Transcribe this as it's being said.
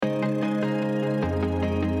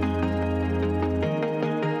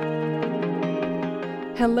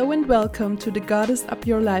Hello and welcome to the Goddess Up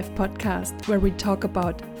Your Life podcast, where we talk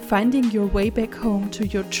about finding your way back home to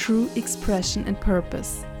your true expression and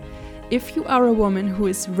purpose. If you are a woman who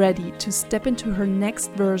is ready to step into her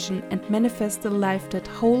next version and manifest a life that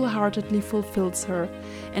wholeheartedly fulfills her,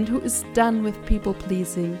 and who is done with people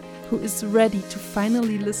pleasing, who is ready to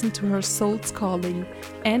finally listen to her soul's calling,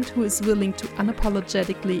 and who is willing to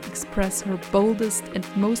unapologetically express her boldest and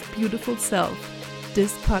most beautiful self,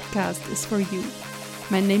 this podcast is for you.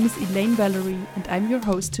 My name is Elaine Valerie and I'm your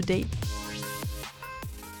host today.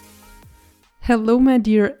 Hello my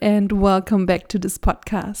dear and welcome back to this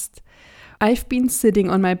podcast. I've been sitting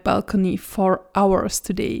on my balcony for hours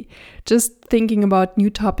today, just thinking about new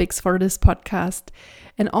topics for this podcast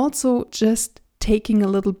and also just taking a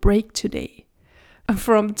little break today.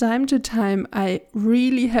 From time to time, I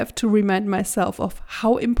really have to remind myself of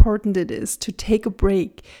how important it is to take a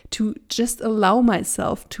break, to just allow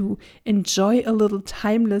myself to enjoy a little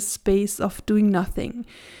timeless space of doing nothing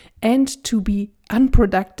and to be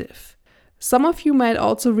unproductive. Some of you might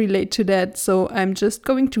also relate to that, so I'm just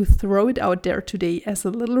going to throw it out there today as a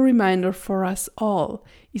little reminder for us all,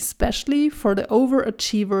 especially for the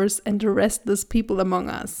overachievers and the restless people among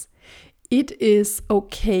us. It is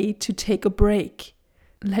okay to take a break.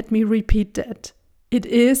 Let me repeat that. It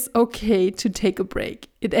is okay to take a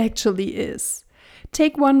break. It actually is.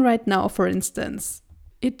 Take one right now, for instance.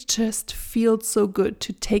 It just feels so good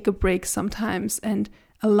to take a break sometimes and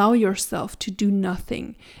allow yourself to do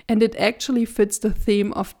nothing. And it actually fits the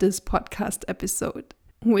theme of this podcast episode,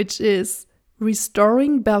 which is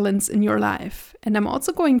restoring balance in your life. And I'm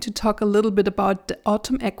also going to talk a little bit about the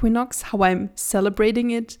autumn equinox, how I'm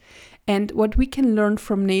celebrating it, and what we can learn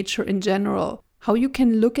from nature in general. How you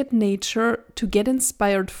can look at nature to get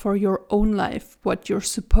inspired for your own life, what you're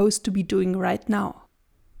supposed to be doing right now.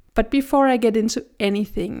 But before I get into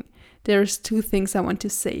anything, there's two things I want to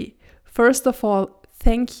say. First of all,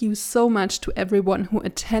 thank you so much to everyone who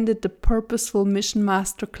attended the Purposeful Mission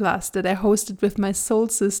Masterclass that I hosted with my soul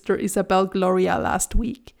sister Isabel Gloria last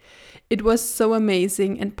week. It was so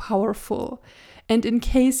amazing and powerful. And in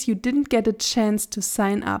case you didn't get a chance to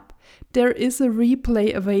sign up, there is a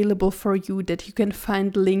replay available for you that you can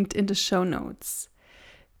find linked in the show notes.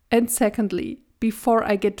 And secondly, before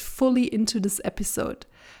I get fully into this episode,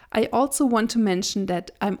 I also want to mention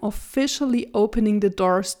that I'm officially opening the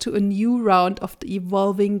doors to a new round of the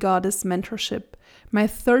Evolving Goddess Mentorship, my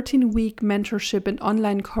 13-week mentorship and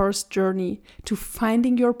online course journey to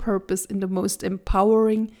finding your purpose in the most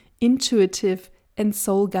empowering, intuitive, and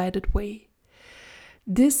soul-guided way.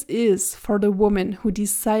 This is for the woman who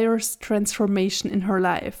desires transformation in her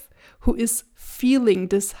life, who is feeling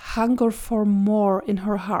this hunger for more in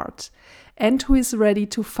her heart, and who is ready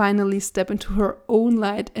to finally step into her own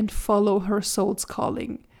light and follow her soul's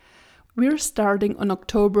calling. We're starting on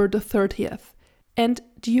October the 30th, and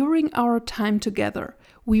during our time together,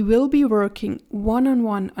 we will be working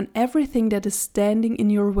one-on-one on everything that is standing in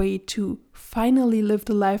your way to finally live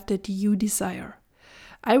the life that you desire.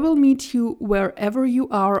 I will meet you wherever you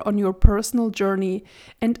are on your personal journey,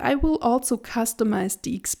 and I will also customize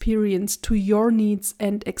the experience to your needs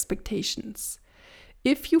and expectations.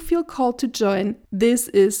 If you feel called to join, this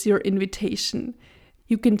is your invitation.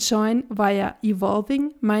 You can join via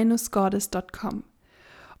evolving-goddess.com.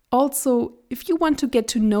 Also, if you want to get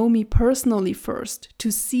to know me personally first,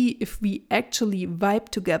 to see if we actually vibe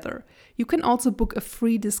together, you can also book a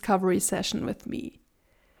free discovery session with me.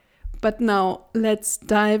 But now, let's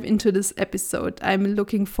dive into this episode. I'm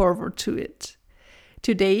looking forward to it.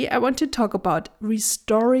 Today, I want to talk about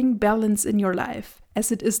restoring balance in your life,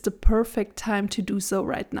 as it is the perfect time to do so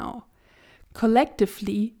right now.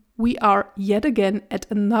 Collectively, we are yet again at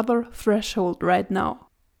another threshold right now.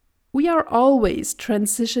 We are always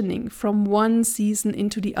transitioning from one season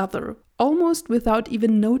into the other, almost without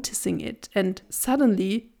even noticing it, and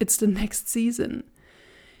suddenly it's the next season.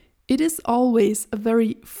 It is always a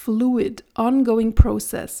very fluid, ongoing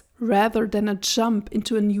process rather than a jump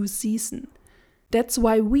into a new season. That's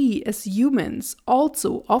why we as humans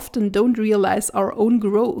also often don't realize our own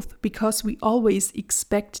growth because we always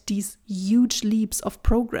expect these huge leaps of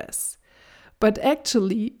progress. But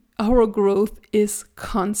actually, our growth is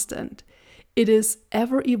constant. It is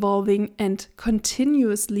ever evolving and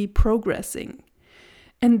continuously progressing.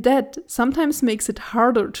 And that sometimes makes it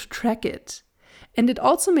harder to track it. And it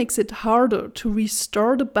also makes it harder to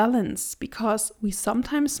restore the balance because we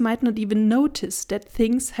sometimes might not even notice that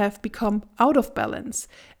things have become out of balance,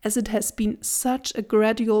 as it has been such a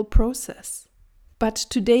gradual process. But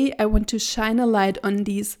today I want to shine a light on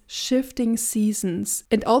these shifting seasons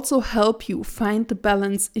and also help you find the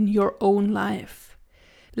balance in your own life.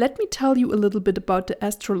 Let me tell you a little bit about the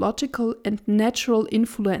astrological and natural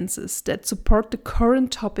influences that support the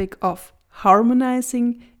current topic of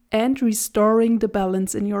harmonizing and restoring the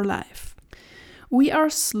balance in your life. We are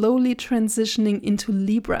slowly transitioning into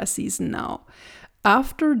Libra season now,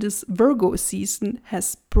 after this Virgo season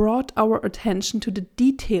has brought our attention to the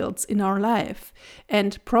details in our life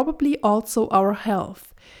and probably also our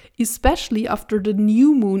health, especially after the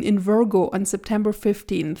new moon in Virgo on September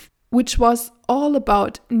 15th, which was all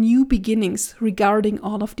about new beginnings regarding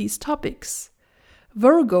all of these topics.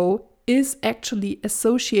 Virgo is actually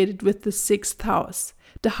associated with the 6th house,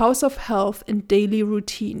 the house of health and daily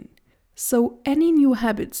routine. So any new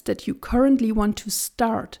habits that you currently want to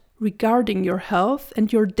start regarding your health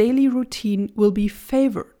and your daily routine will be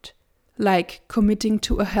favored, like committing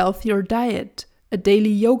to a healthier diet, a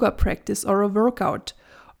daily yoga practice or a workout,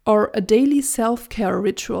 or a daily self-care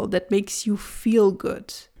ritual that makes you feel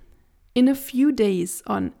good. In a few days,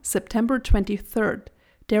 on September 23rd,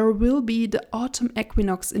 there will be the autumn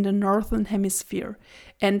equinox in the northern hemisphere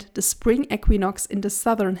and the spring equinox in the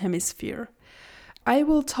southern hemisphere. I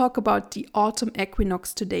will talk about the autumn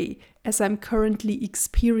equinox today as I'm currently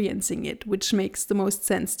experiencing it, which makes the most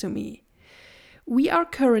sense to me. We are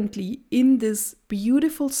currently in this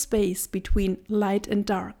beautiful space between light and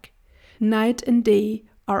dark. Night and day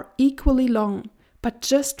are equally long, but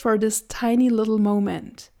just for this tiny little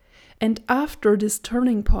moment. And after this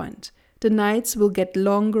turning point, the nights will get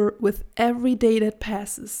longer with every day that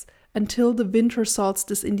passes until the winter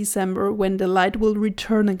solstice in December, when the light will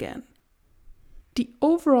return again. The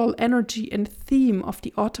overall energy and theme of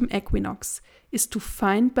the autumn equinox is to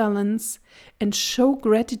find balance and show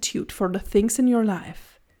gratitude for the things in your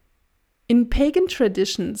life. In pagan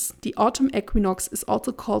traditions, the autumn equinox is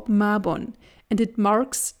also called Mabon, and it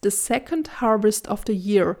marks the second harvest of the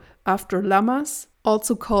year after Lammas,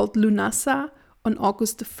 also called Lunasa, on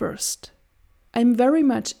August the 1st. I'm very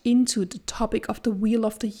much into the topic of the Wheel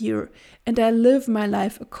of the Year, and I live my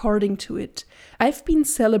life according to it. I've been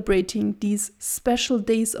celebrating these special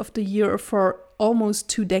days of the year for almost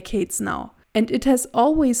 2 decades now, and it has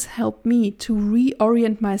always helped me to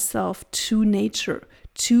reorient myself to nature,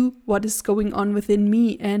 to what is going on within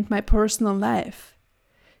me and my personal life.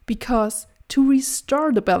 Because to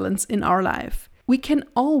restore the balance in our life, we can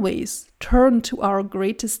always turn to our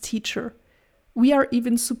greatest teacher. We are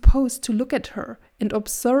even supposed to look at her and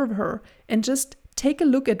observe her and just take a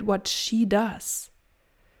look at what she does.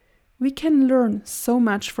 We can learn so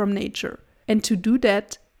much from nature, and to do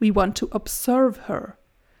that, we want to observe her.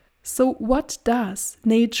 So what does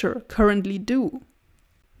nature currently do?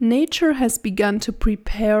 Nature has begun to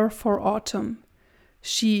prepare for autumn.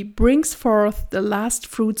 She brings forth the last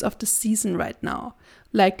fruits of the season right now,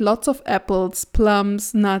 like lots of apples,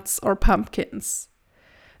 plums, nuts, or pumpkins.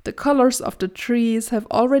 The colors of the trees have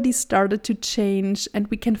already started to change, and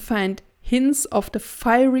we can find hints of the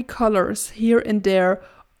fiery colors here and there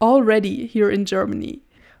already here in Germany.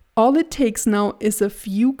 All it takes now is a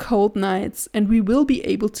few cold nights, and we will be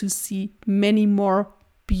able to see many more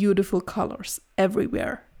beautiful colors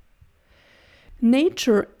everywhere.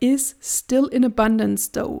 Nature is still in abundance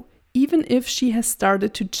though, even if she has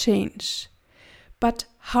started to change. But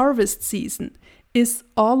harvest season is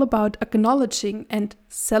all about acknowledging and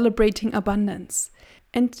celebrating abundance.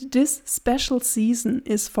 And this special season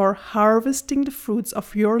is for harvesting the fruits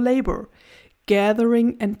of your labor,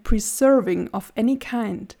 gathering and preserving of any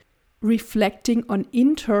kind, reflecting on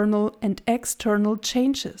internal and external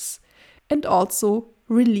changes, and also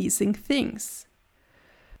releasing things.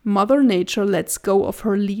 Mother Nature lets go of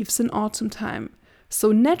her leaves in autumn time,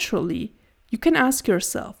 so naturally you can ask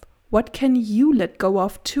yourself, what can you let go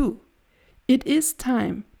of too? It is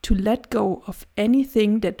time to let go of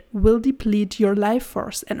anything that will deplete your life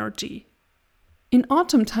force energy. In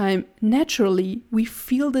autumn time, naturally, we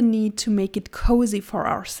feel the need to make it cozy for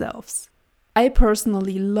ourselves. I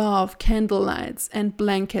personally love candlelights and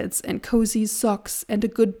blankets and cozy socks and a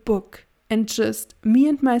good book, and just me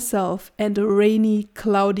and myself and a rainy,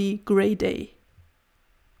 cloudy, gray day.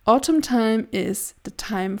 Autumn time is the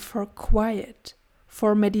time for quiet,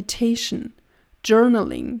 for meditation,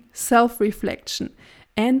 journaling, self-reflection,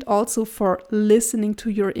 and also for listening to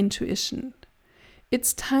your intuition.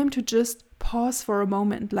 It's time to just pause for a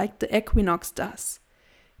moment like the equinox does.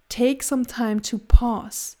 Take some time to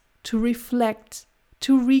pause, to reflect,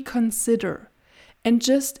 to reconsider, and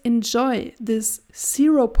just enjoy this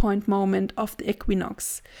 0 point moment of the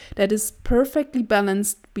equinox that is perfectly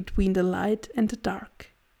balanced between the light and the dark.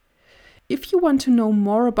 If you want to know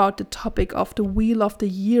more about the topic of the Wheel of the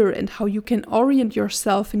Year and how you can orient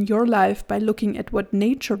yourself in your life by looking at what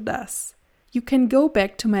nature does, you can go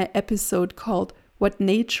back to my episode called what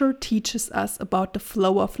nature teaches us about the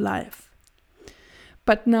flow of life.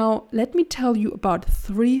 But now let me tell you about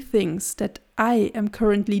 3 things that I am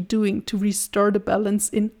currently doing to restore the balance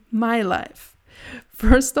in my life.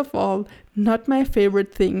 First of all, not my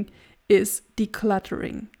favorite thing is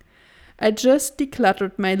decluttering. I just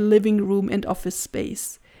decluttered my living room and office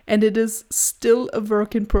space, and it is still a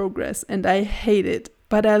work in progress, and I hate it,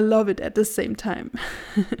 but I love it at the same time.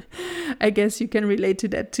 I guess you can relate to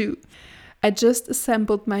that too. I just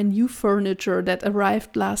assembled my new furniture that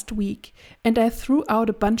arrived last week, and I threw out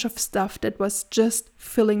a bunch of stuff that was just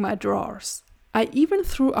filling my drawers. I even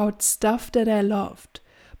threw out stuff that I loved,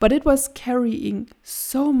 but it was carrying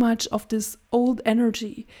so much of this old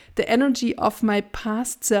energy, the energy of my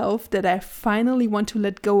past self that I finally want to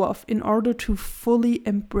let go of in order to fully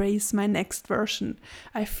embrace my next version.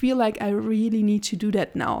 I feel like I really need to do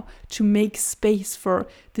that now, to make space for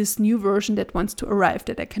this new version that wants to arrive,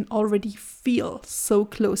 that I can already feel so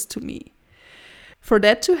close to me. For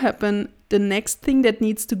that to happen, the next thing that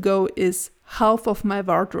needs to go is half of my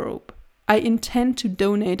wardrobe. I intend to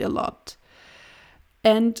donate a lot.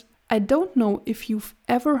 And I don't know if you've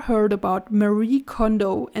ever heard about Marie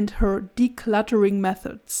Kondo and her decluttering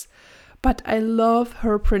methods, but I love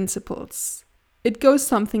her principles. It goes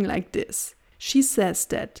something like this. She says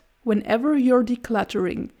that whenever you're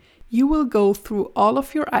decluttering, you will go through all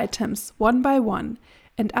of your items one by one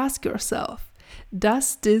and ask yourself,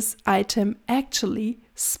 does this item actually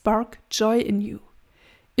spark joy in you?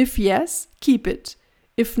 If yes, keep it.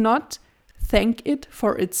 If not, thank it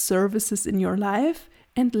for its services in your life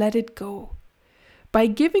and let it go. By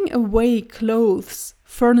giving away clothes,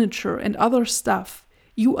 furniture, and other stuff,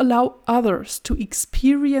 you allow others to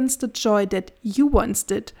experience the joy that you once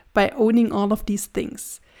did by owning all of these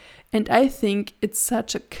things. And I think it's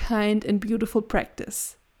such a kind and beautiful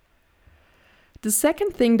practice. The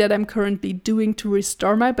second thing that I'm currently doing to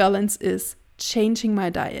restore my balance is changing my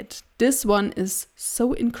diet. This one is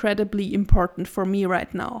so incredibly important for me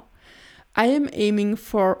right now. I am aiming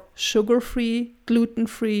for sugar-free,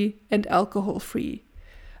 gluten-free, and alcohol-free.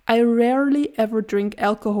 I rarely ever drink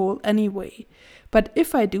alcohol anyway, but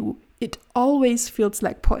if I do, it always feels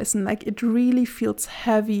like poison, like it really feels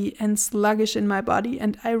heavy and sluggish in my body,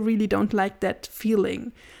 and I really don't like that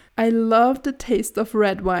feeling. I love the taste of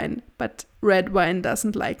red wine, but red wine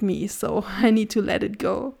doesn't like me, so I need to let it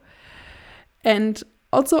go. And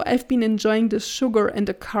also, I've been enjoying the sugar and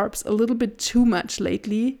the carbs a little bit too much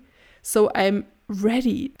lately. So I'm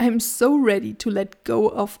ready. I'm so ready to let go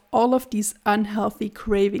of all of these unhealthy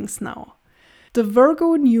cravings now. The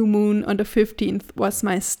Virgo new moon on the 15th was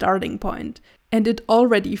my starting point, and it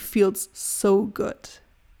already feels so good.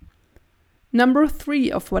 Number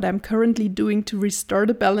 3 of what I'm currently doing to restore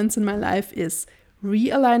the balance in my life is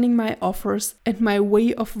realigning my offers and my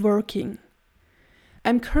way of working.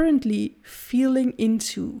 I'm currently feeling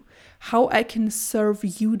into how I can serve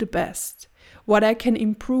you the best, what I can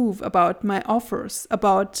improve about my offers,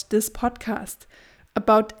 about this podcast,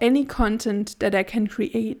 about any content that I can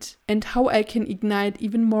create, and how I can ignite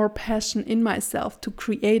even more passion in myself to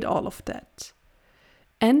create all of that.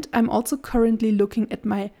 And I'm also currently looking at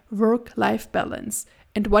my work-life balance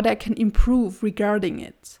and what I can improve regarding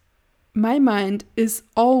it. My mind is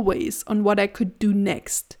always on what I could do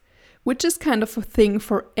next, which is kind of a thing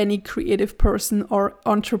for any creative person or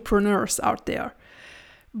entrepreneurs out there.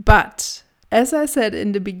 But as I said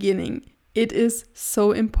in the beginning, it is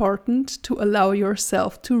so important to allow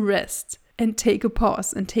yourself to rest and take a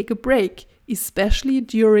pause and take a break, especially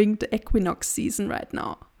during the Equinox season right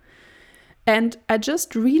now. And I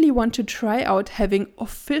just really want to try out having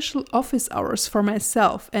official office hours for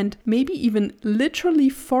myself and maybe even literally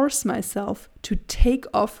force myself to take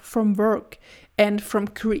off from work and from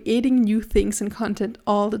creating new things and content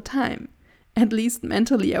all the time. At least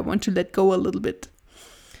mentally, I want to let go a little bit.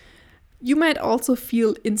 You might also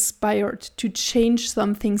feel inspired to change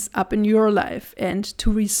some things up in your life and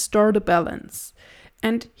to restore the balance.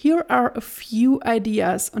 And here are a few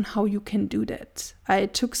ideas on how you can do that. I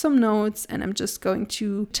took some notes and I'm just going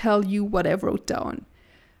to tell you what I wrote down.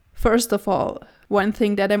 First of all, one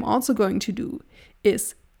thing that I'm also going to do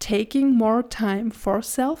is taking more time for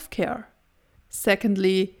self-care.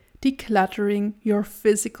 Secondly, decluttering your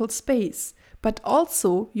physical space, but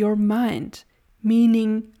also your mind.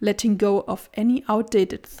 Meaning letting go of any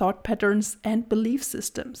outdated thought patterns and belief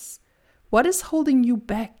systems. What is holding you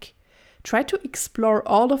back? Try to explore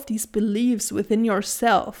all of these beliefs within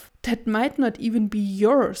yourself that might not even be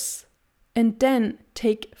yours. And then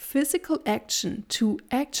take physical action to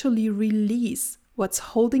actually release what's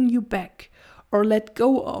holding you back or let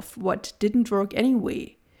go of what didn't work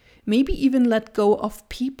anyway. Maybe even let go of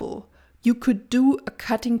people, You could do a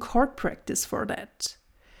cutting cord practice for that.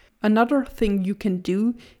 Another thing you can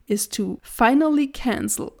do is to finally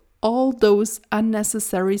cancel all those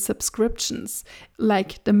unnecessary subscriptions,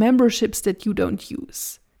 like the memberships that you don't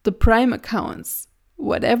use, the Prime accounts,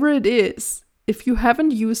 whatever it is. If you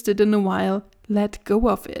haven't used it in a while, let go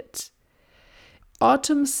of it.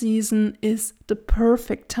 Autumn season is the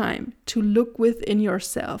perfect time to look within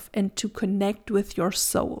yourself and to connect with your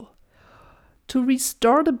soul. To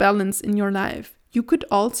restore the balance in your life, you could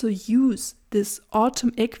also use this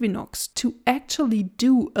autumn equinox to actually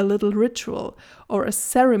do a little ritual or a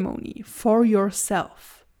ceremony for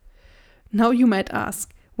yourself. Now you might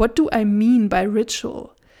ask, what do I mean by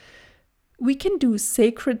ritual? We can do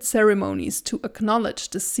sacred ceremonies to acknowledge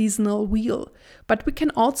the seasonal wheel, but we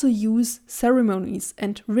can also use ceremonies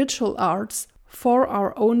and ritual arts for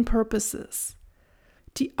our own purposes.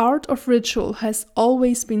 The art of ritual has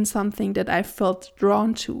always been something that I felt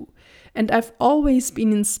drawn to, and I've always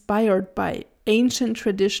been inspired by ancient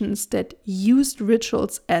traditions that used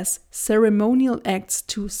rituals as ceremonial acts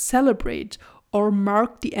to celebrate or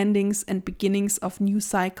mark the endings and beginnings of new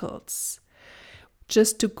cycles.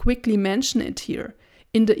 Just to quickly mention it here,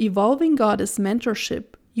 in the Evolving Goddess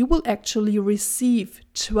mentorship, you will actually receive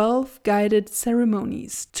 12 guided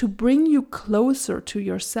ceremonies to bring you closer to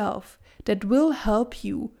yourself that will help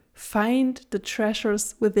you find the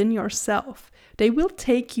treasures within yourself. They will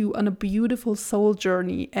take you on a beautiful soul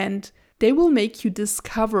journey and they will make you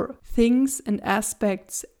discover things and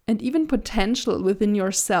aspects and even potential within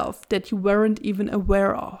yourself that you weren't even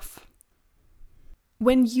aware of.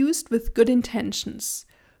 When used with good intentions,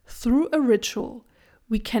 through a ritual,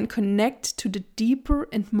 we can connect to the deeper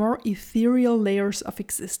and more ethereal layers of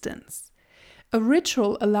existence. A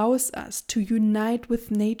ritual allows us to unite with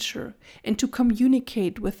nature and to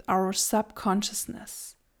communicate with our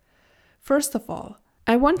subconsciousness. First of all,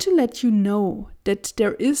 I want to let you know that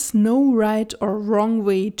there is no right or wrong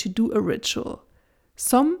way to do a ritual.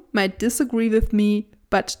 Some might disagree with me,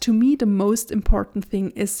 but to me the most important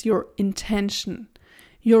thing is your intention.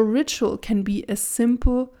 Your ritual can be as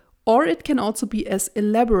simple or it can also be as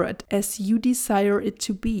elaborate as you desire it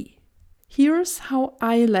to be. Here's how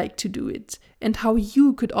I like to do it and how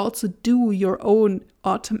you could also do your own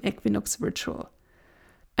autumn equinox ritual.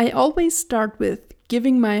 I always start with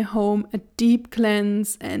giving my home a deep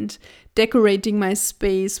cleanse and decorating my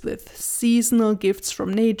space with seasonal gifts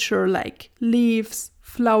from nature like leaves,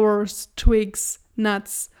 flowers, twigs,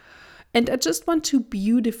 nuts. And I just want to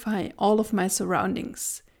beautify all of my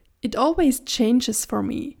surroundings. It always changes for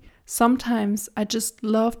me. Sometimes I just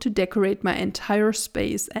love to decorate my entire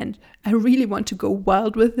space and I really want to go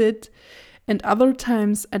wild with it. And other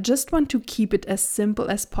times I just want to keep it as simple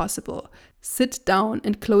as possible. Sit down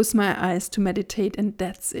and close my eyes to meditate and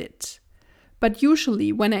that's it. But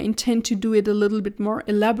usually when I intend to do it a little bit more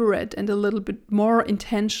elaborate and a little bit more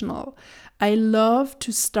intentional, I love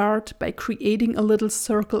to start by creating a little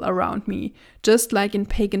circle around me, just like in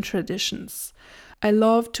pagan traditions. I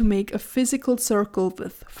love to make a physical circle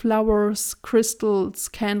with flowers, crystals,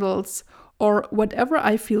 candles, or whatever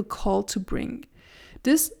I feel called to bring.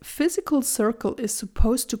 This physical circle is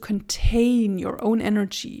supposed to contain your own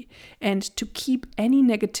energy and to keep any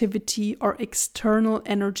negativity or external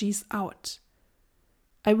energies out.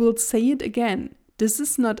 I will say it again, this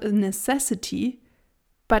is not a necessity,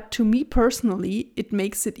 but to me personally, it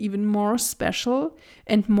makes it even more special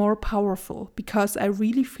and more powerful because I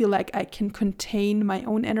really feel like I can contain my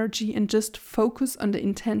own energy and just focus on the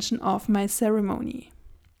intention of my ceremony.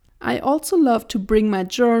 I also love to bring my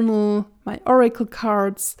journal, my oracle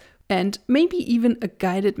cards, and maybe even a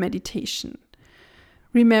guided meditation.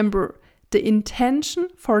 Remember, the intention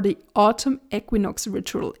for the autumn equinox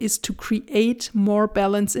ritual is to create more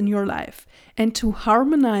balance in your life and to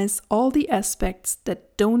harmonize all the aspects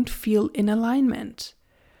that don't feel in alignment.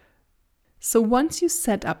 So once you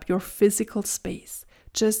set up your physical space,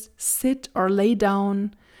 just sit or lay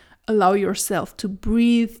down, allow yourself to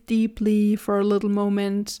breathe deeply for a little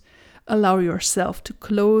moment, allow yourself to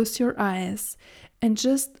close your eyes, and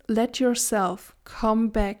just let yourself come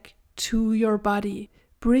back to your body.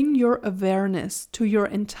 Bring your awareness to your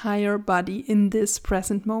entire body in this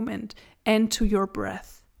present moment and to your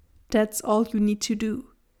breath. That's all you need to do.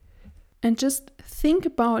 And just think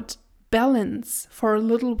about balance for a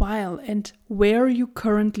little while and where you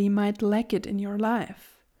currently might lack it in your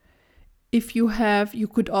life. If you have, you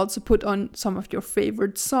could also put on some of your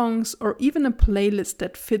favorite songs or even a playlist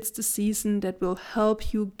that fits the season that will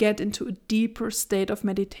help you get into a deeper state of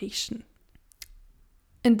meditation.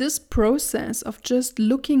 And this process of just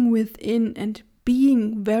looking within and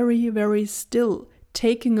being very, very still,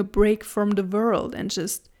 taking a break from the world and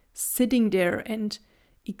just sitting there and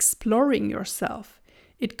exploring yourself.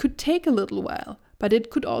 It could take a little while, but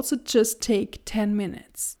it could also just take 10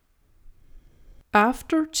 minutes.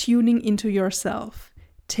 After tuning into yourself,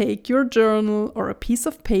 take your journal or a piece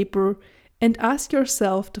of paper and ask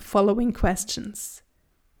yourself the following questions.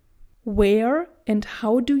 Where and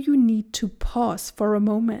how do you need to pause for a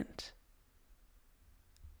moment?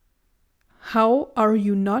 How are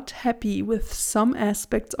you not happy with some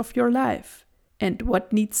aspects of your life, and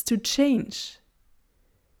what needs to change?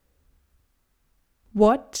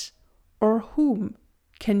 What or whom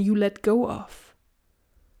can you let go of?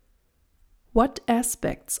 What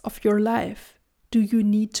aspects of your life do you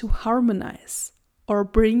need to harmonize or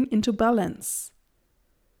bring into balance?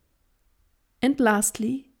 And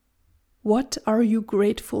lastly, what are you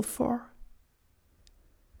grateful for?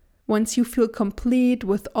 Once you feel complete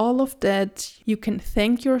with all of that, you can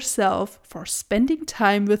thank yourself for spending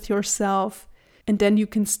time with yourself, and then you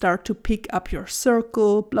can start to pick up your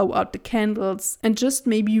circle, blow out the candles, and just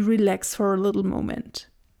maybe relax for a little moment.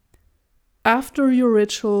 After your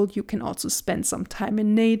ritual, you can also spend some time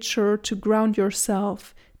in nature to ground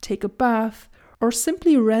yourself, take a bath, or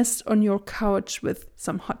simply rest on your couch with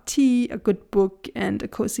some hot tea, a good book, and a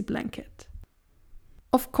cozy blanket.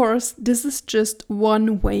 Of course, this is just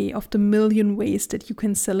one way of the million ways that you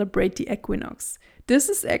can celebrate the equinox. This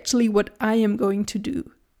is actually what I am going to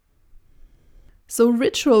do. So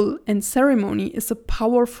ritual and ceremony is a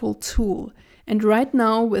powerful tool, and right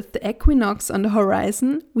now with the equinox on the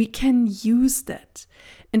horizon, we can use that.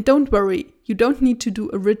 And don't worry, you don't need to do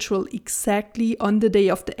a ritual exactly on the day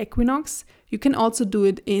of the equinox. You can also do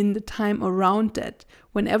it in the time around that,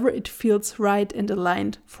 whenever it feels right and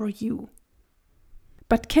aligned for you.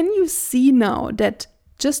 But can you see now that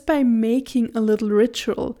just by making a little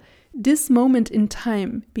ritual, this moment in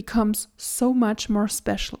time becomes so much more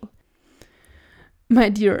special? My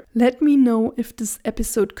dear, let me know if this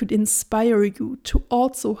episode could inspire you to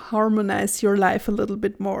also harmonize your life a little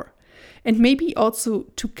bit more. And maybe also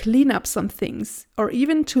to clean up some things, or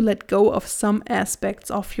even to let go of some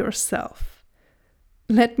aspects of yourself.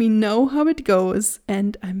 Let me know how it goes,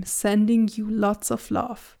 and I'm sending you lots of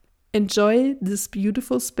love. Enjoy this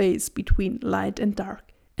beautiful space between light and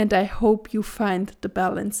dark, and I hope you find the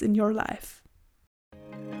balance in your life.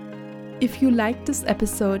 If you liked this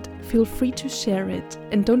episode, feel free to share it,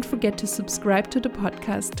 and don't forget to subscribe to the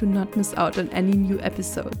podcast to not miss out on any new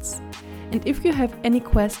episodes. And if you have any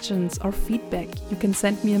questions or feedback, you can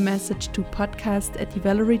send me a message to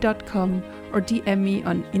podcast@valerie.com or DM me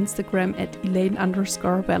on Instagram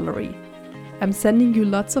 @Elaine_Valerie. I'm sending you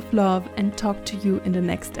lots of love and talk to you in the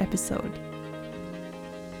next episode.